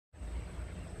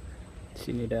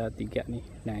Sini ada 3 nih.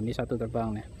 Nah, ini 1 terbang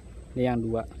nih. Ini yang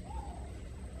 2.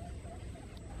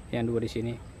 Yang 2 di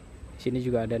sini. Di sini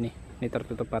juga ada nih. Ini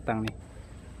tertutup batang nih.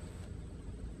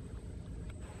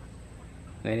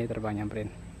 Nah, ini terbang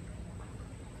nyamperin.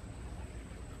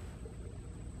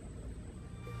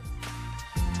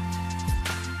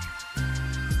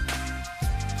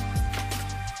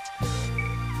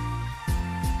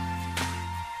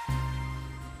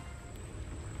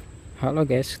 Halo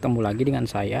guys, ketemu lagi dengan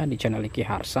saya di channel Iki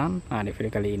Harsan. Nah, di video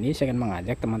kali ini saya akan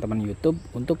mengajak teman-teman YouTube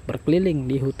untuk berkeliling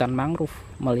di hutan mangrove,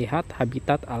 melihat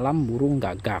habitat alam burung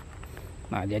gagak.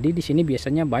 Nah, jadi di sini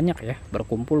biasanya banyak ya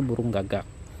berkumpul burung gagak.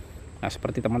 Nah,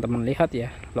 seperti teman-teman lihat ya,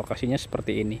 lokasinya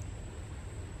seperti ini.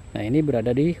 Nah, ini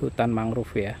berada di hutan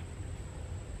mangrove ya.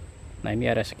 Nah, ini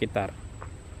ada sekitar.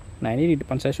 Nah, ini di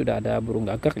depan saya sudah ada burung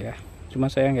gagak ya. Cuma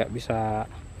saya nggak bisa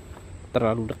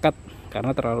terlalu dekat,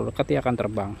 karena terlalu dekat dia akan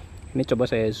terbang. Ini coba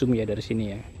saya zoom ya dari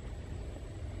sini ya.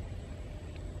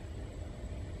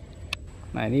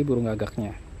 Nah, ini burung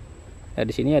gagaknya. Nah,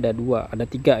 di sini ada 2, ada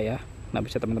 3 ya. Nah,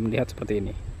 bisa teman-teman lihat seperti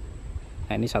ini.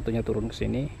 Nah, ini satunya turun ke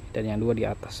sini dan yang 2 di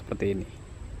atas seperti ini.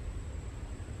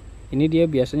 Ini dia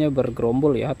biasanya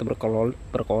bergerombol ya atau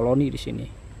berkoloni di sini.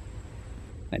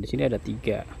 Nah, di sini ada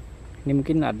 3. Ini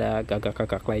mungkin ada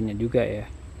gagak-gagak lainnya juga ya.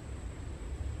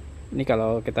 Ini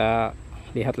kalau kita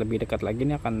lihat lebih dekat lagi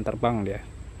ini akan terbang dia.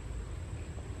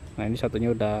 Nah, ini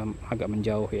satunya udah agak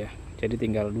menjauh ya. Jadi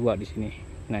tinggal 2 di sini.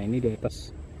 Nah, ini di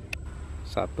atas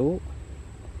 1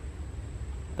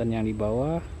 dan yang di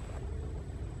bawah.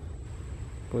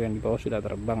 Oh, yang di bawah sudah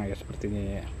terbang ya sepertinya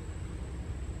ya.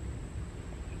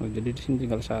 Oh, jadi di sini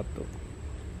tinggal 1.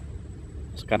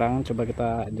 Sekarang coba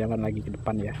kita jalan lagi ke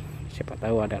depan ya. Siapa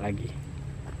tahu ada lagi.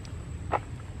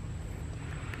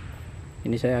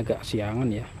 Ini saya agak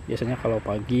siangan ya. Biasanya kalau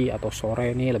pagi atau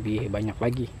sore ini lebih banyak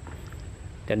lagi.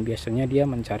 Dan biasanya dia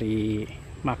mencari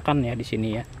makan ya di sini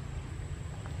ya.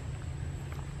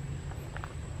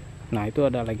 Nah, itu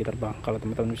ada lagi terbang kalau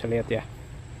teman-teman bisa lihat ya.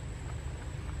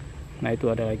 Nah,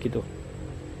 itu ada lagi tuh.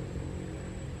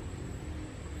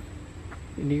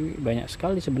 Ini banyak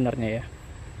sekali sebenarnya ya.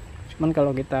 Cuman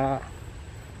kalau kita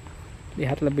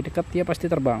lihat lebih dekat dia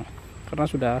pasti terbang karena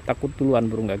sudah takut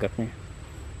duluan burung gagaknya.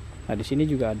 Nah, di sini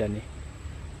juga ada nih.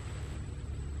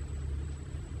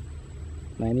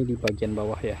 Nah, ini di bagian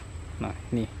bawah ya. Nah,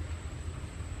 ini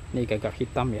gagak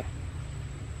hitam ya.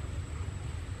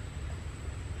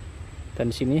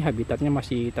 Dan di sini habitatnya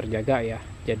masih terjaga ya.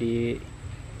 Jadi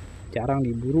jarang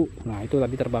diburu. Nah, itu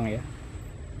tadi terbang ya.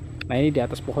 Nah, ini di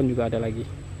atas pohon juga ada lagi.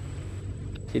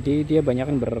 Jadi dia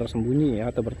banyak kan bersembunyi ya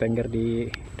atau bertengger di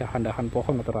dahan-dahan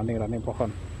pohon atau ranting-ranting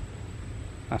pohon.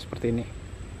 Nah, seperti ini.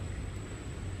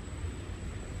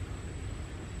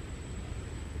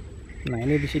 Nah,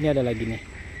 ini di sini ada lagi nih.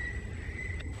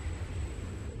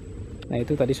 Nah,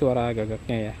 itu tadi suara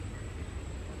gagaknya ya.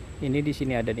 Ini di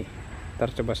sini ada nih.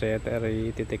 Ntar coba saya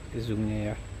dari titik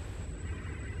zoomnya ya.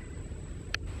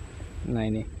 Nah,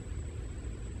 ini.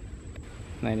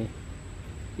 Nah,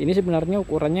 ini sebenarnya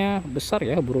ukurannya besar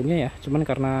ya burungnya ya. Cuman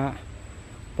karena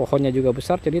pohonnya juga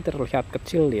besar jadi terlihat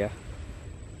kecil ya.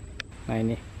 Nah,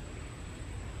 ini.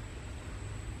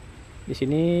 Di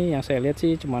sini yang saya lihat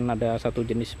sih cuman ada 1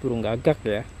 jenis burung gagak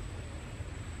ya.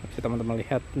 Bisa teman-teman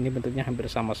lihat ini bentuknya hampir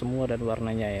sama semua dan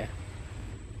warnanya ya.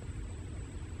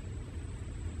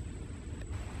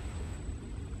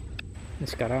 Ini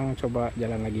sekarang coba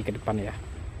jalan lagi ke depan ya.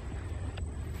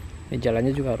 Ini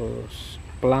jalannya juga harus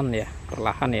pelan ya,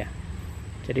 perlahan ya.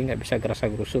 Jadi nggak bisa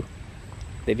gerasa-gerusuh.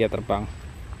 Jadi dia terbang.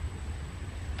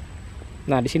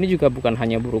 Nah, di sini juga bukan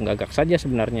hanya burung gagak saja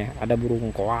sebenarnya. Ada burung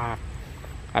koak,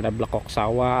 ada blekok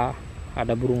sawah,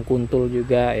 ada burung kuntul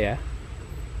juga ya.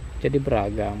 Jadi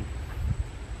beragam.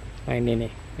 Nah, ini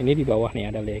di bawah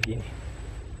nih ada lagi nih.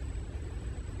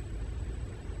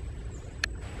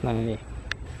 Nah, ini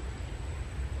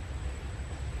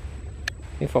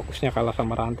fokusnya kalah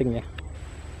sama ranting ya.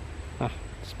 Nah,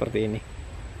 seperti ini.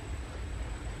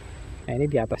 Nah, ini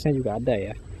di atasnya juga ada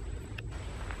ya.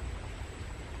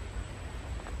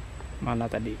 Mana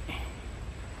tadi?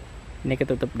 Ini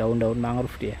ketutup daun-daun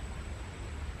mangrove dia.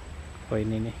 Oh,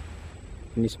 ini nih.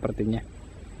 Ini sepertinya.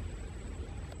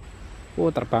 Oh,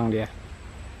 terbang dia.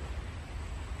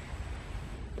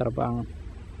 Terbang.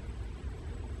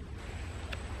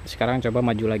 Sekarang coba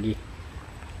maju lagi.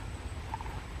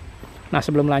 Nah,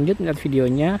 sebelum lanjut melihat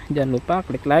videonya, jangan lupa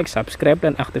klik like, subscribe,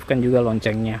 dan aktifkan juga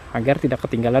loncengnya agar tidak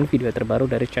ketinggalan video terbaru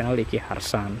dari channel Iki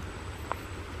Harsan.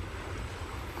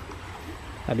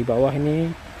 Nah, di bawah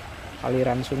ini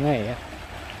aliran sungai ya.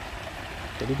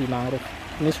 Jadi di mangrove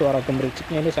ini suara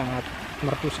gemericiknya ini sangat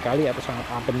merdu sekali atau sangat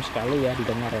adem sekali ya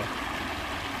didengar ya.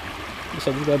 bisa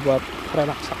juga buat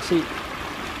relaksasi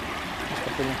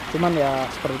seperti ini. Cuman ya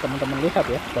seperti teman-teman lihat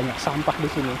ya, banyak sampah di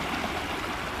sini.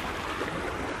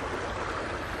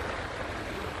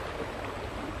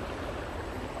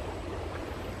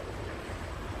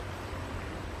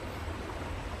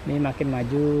 Ini makin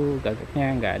maju gagaknya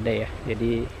nggak ada ya,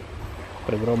 jadi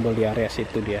bergerombol di area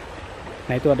situ dia.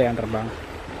 Nah itu ada yang terbang.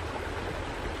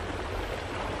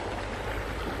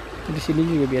 Di sini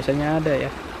juga biasanya ada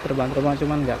ya terbang-terbang,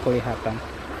 cuman nggak kelihatan.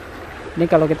 Ini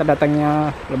kalau kita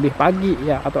datangnya lebih pagi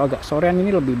ya atau agak sorean,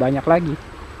 ini lebih banyak lagi.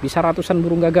 Bisa ratusan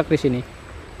burung gagak di sini.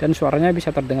 Dan suaranya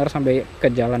bisa terdengar sampai ke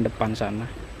jalan depan sana.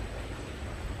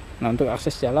 Nah untuk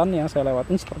akses jalan yang saya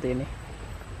lewatin seperti ini.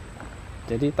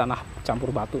 Jadi tanah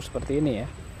campur batu seperti ini ya.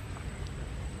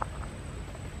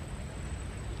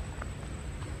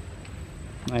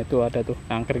 Nah itu ada tuh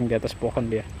angkring di atas pohon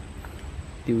dia,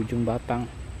 di ujung batang.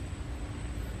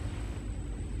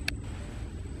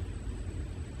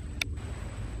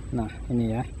 Nah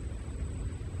ini ya.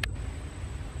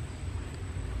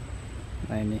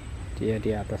 Nah ini dia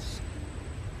di atas.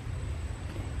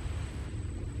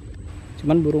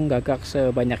 Cuman burung gagak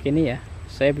sebanyak ini ya,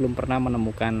 saya belum pernah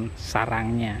menemukan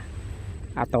sarangnya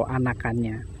atau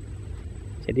anakannya.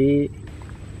 Jadi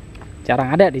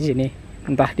jarang ada di sini.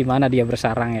 Entah di mana dia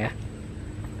bersarang ya.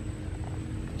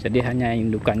 Jadi hanya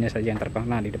indukannya saja yang terbang.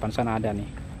 Nah di depan sana ada nih.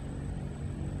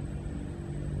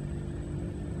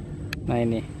 Nah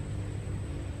ini.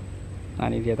 Nah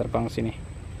ini dia terbang ke sini.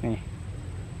 Nih.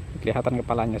 Kelihatan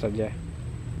kepalanya saja.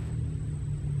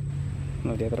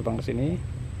 Nah dia terbang ke sini.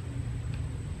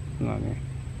 Nah nih.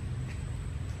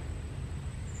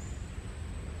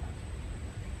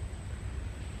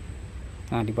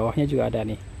 Nah di bawahnya juga ada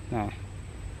nih. Nah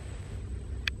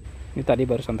ini tadi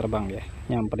barusan terbang ya,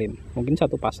 nyamperin. Mungkin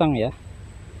satu pasang ya.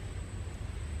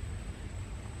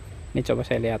 Ini coba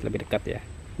saya lihat lebih dekat ya.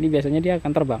 Ini biasanya dia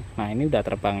akan terbang. Nah ini udah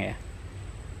terbang ya.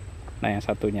 Nah yang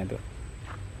satunya tuh,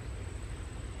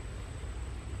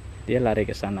 dia lari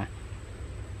ke sana.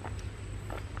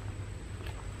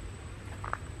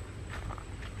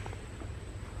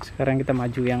 Sekarang kita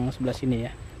maju yang sebelah sini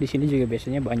ya. Di sini juga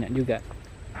biasanya banyak juga.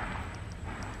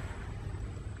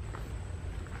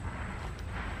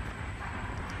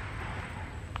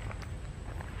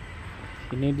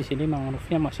 Ini di sini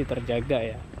mangrove-nya masih terjaga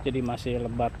ya, jadi masih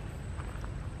lebat.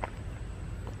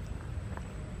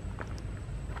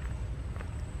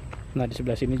 Nah di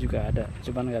sebelah sini juga ada,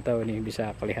 cuman nggak tahu ini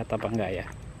bisa kelihatan apa enggak ya.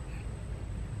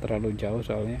 Terlalu jauh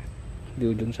soalnya. Di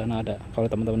ujung sana ada,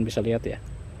 kalau teman-teman bisa lihat ya.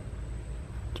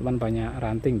 Cuman banyak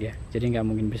ranting dia, jadi nggak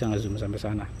mungkin bisa ngezoom sampai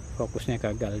sana. Fokusnya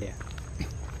gagal dia.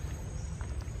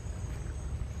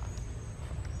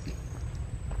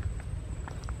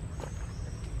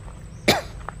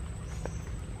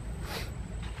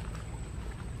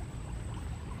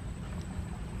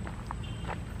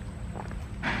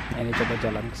 Ini coba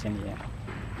jalan ke sini ya.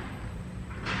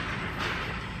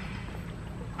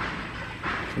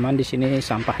 Cuman di sini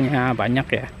sampahnya banyak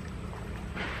ya.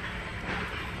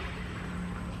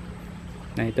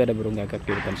 Nah itu ada burung gagak di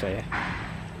depan saya.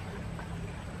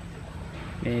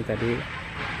 Ini tadi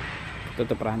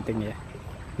tutup ranting ya.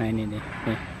 Nah ini nih,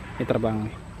 ini terbang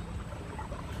nih.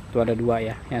 Itu ada dua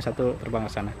ya, yang satu terbang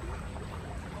ke sana.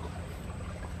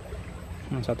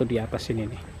 Yang satu di atas sini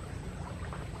nih.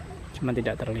 Cuman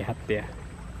tidak terlihat ya.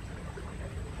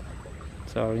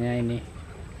 Soalnya ini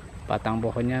batang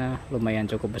pohonnya lumayan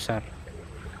cukup besar.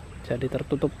 Jadi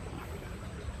tertutup.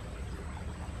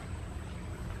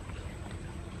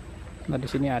 Nah di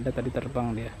sini ada tadi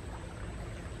terbang dia.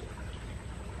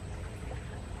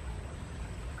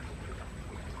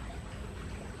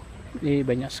 Ini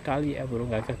banyak sekali ya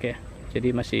burung gagak ya.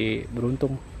 Jadi masih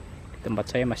beruntung. Di tempat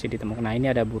saya masih ditemukan. Nah ini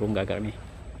ada burung gagak nih.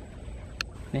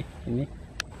 Nih ini.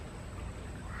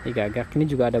 Ini gagak. Ini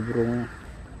juga ada burung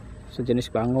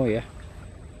sejenis bango ya.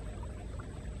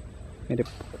 Mirip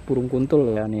burung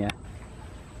kuntul ya nih ya.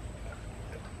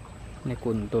 Ini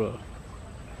kuntul.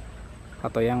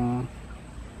 Atau yang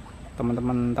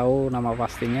teman-teman tahu nama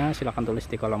pastinya silahkan tulis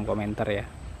di kolom komentar ya.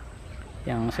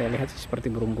 Yang saya lihat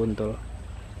seperti burung kuntul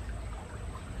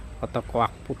atau kuak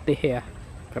putih ya,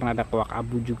 karena ada kuak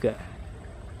abu juga.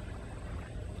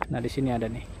 Nah di sini ada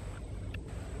nih.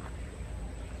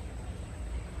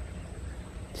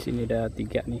 Di sini ada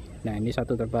 3 nih. Nah ini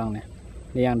satu terbang nih.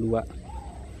 Ini yang 2.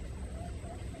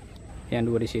 Yang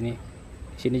 2 di sini.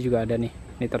 Di sini juga ada nih.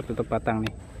 Ini tertutup batang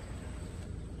nih.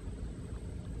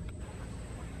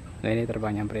 Nah ini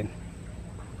terbang nyamperin.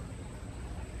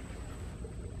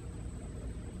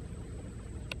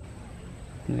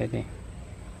 Ini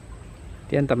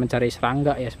dia entah mencari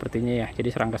serangga ya sepertinya ya.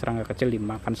 Jadi serangga-serangga kecil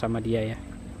dimakan sama dia ya.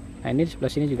 Nah ini di sebelah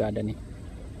sini juga ada nih.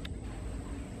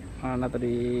 Mana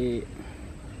tadi?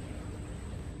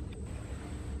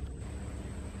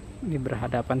 Ini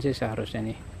berhadapan sih seharusnya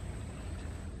nih.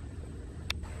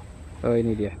 Oh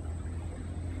ini dia.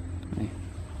 Nih.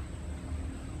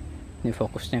 Ini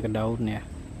fokusnya ke daun ya.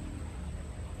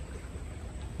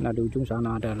 Nah di ujung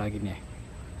sana ada lagi nih.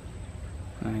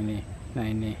 Nah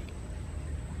ini.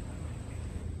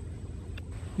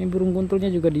 Ini burung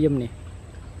kuntulnya juga diem nih.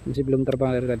 Masih belum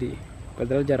terbang dari tadi.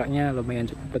 Padahal jaraknya lumayan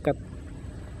cukup dekat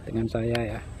dengan saya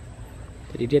ya.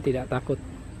 Jadi dia tidak takut.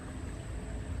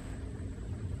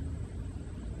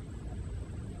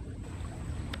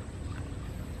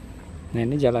 Nah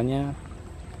ini jalannya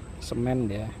semen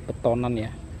ya, betonan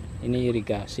ya. Ini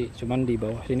irigasi, cuman di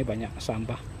bawah sini banyak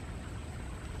sampah.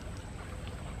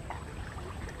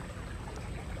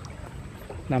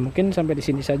 Nah mungkin sampai di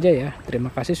sini saja ya. Terima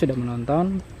kasih sudah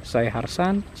menonton. Saya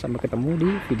Harsan. Sampai ketemu di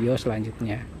video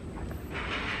selanjutnya.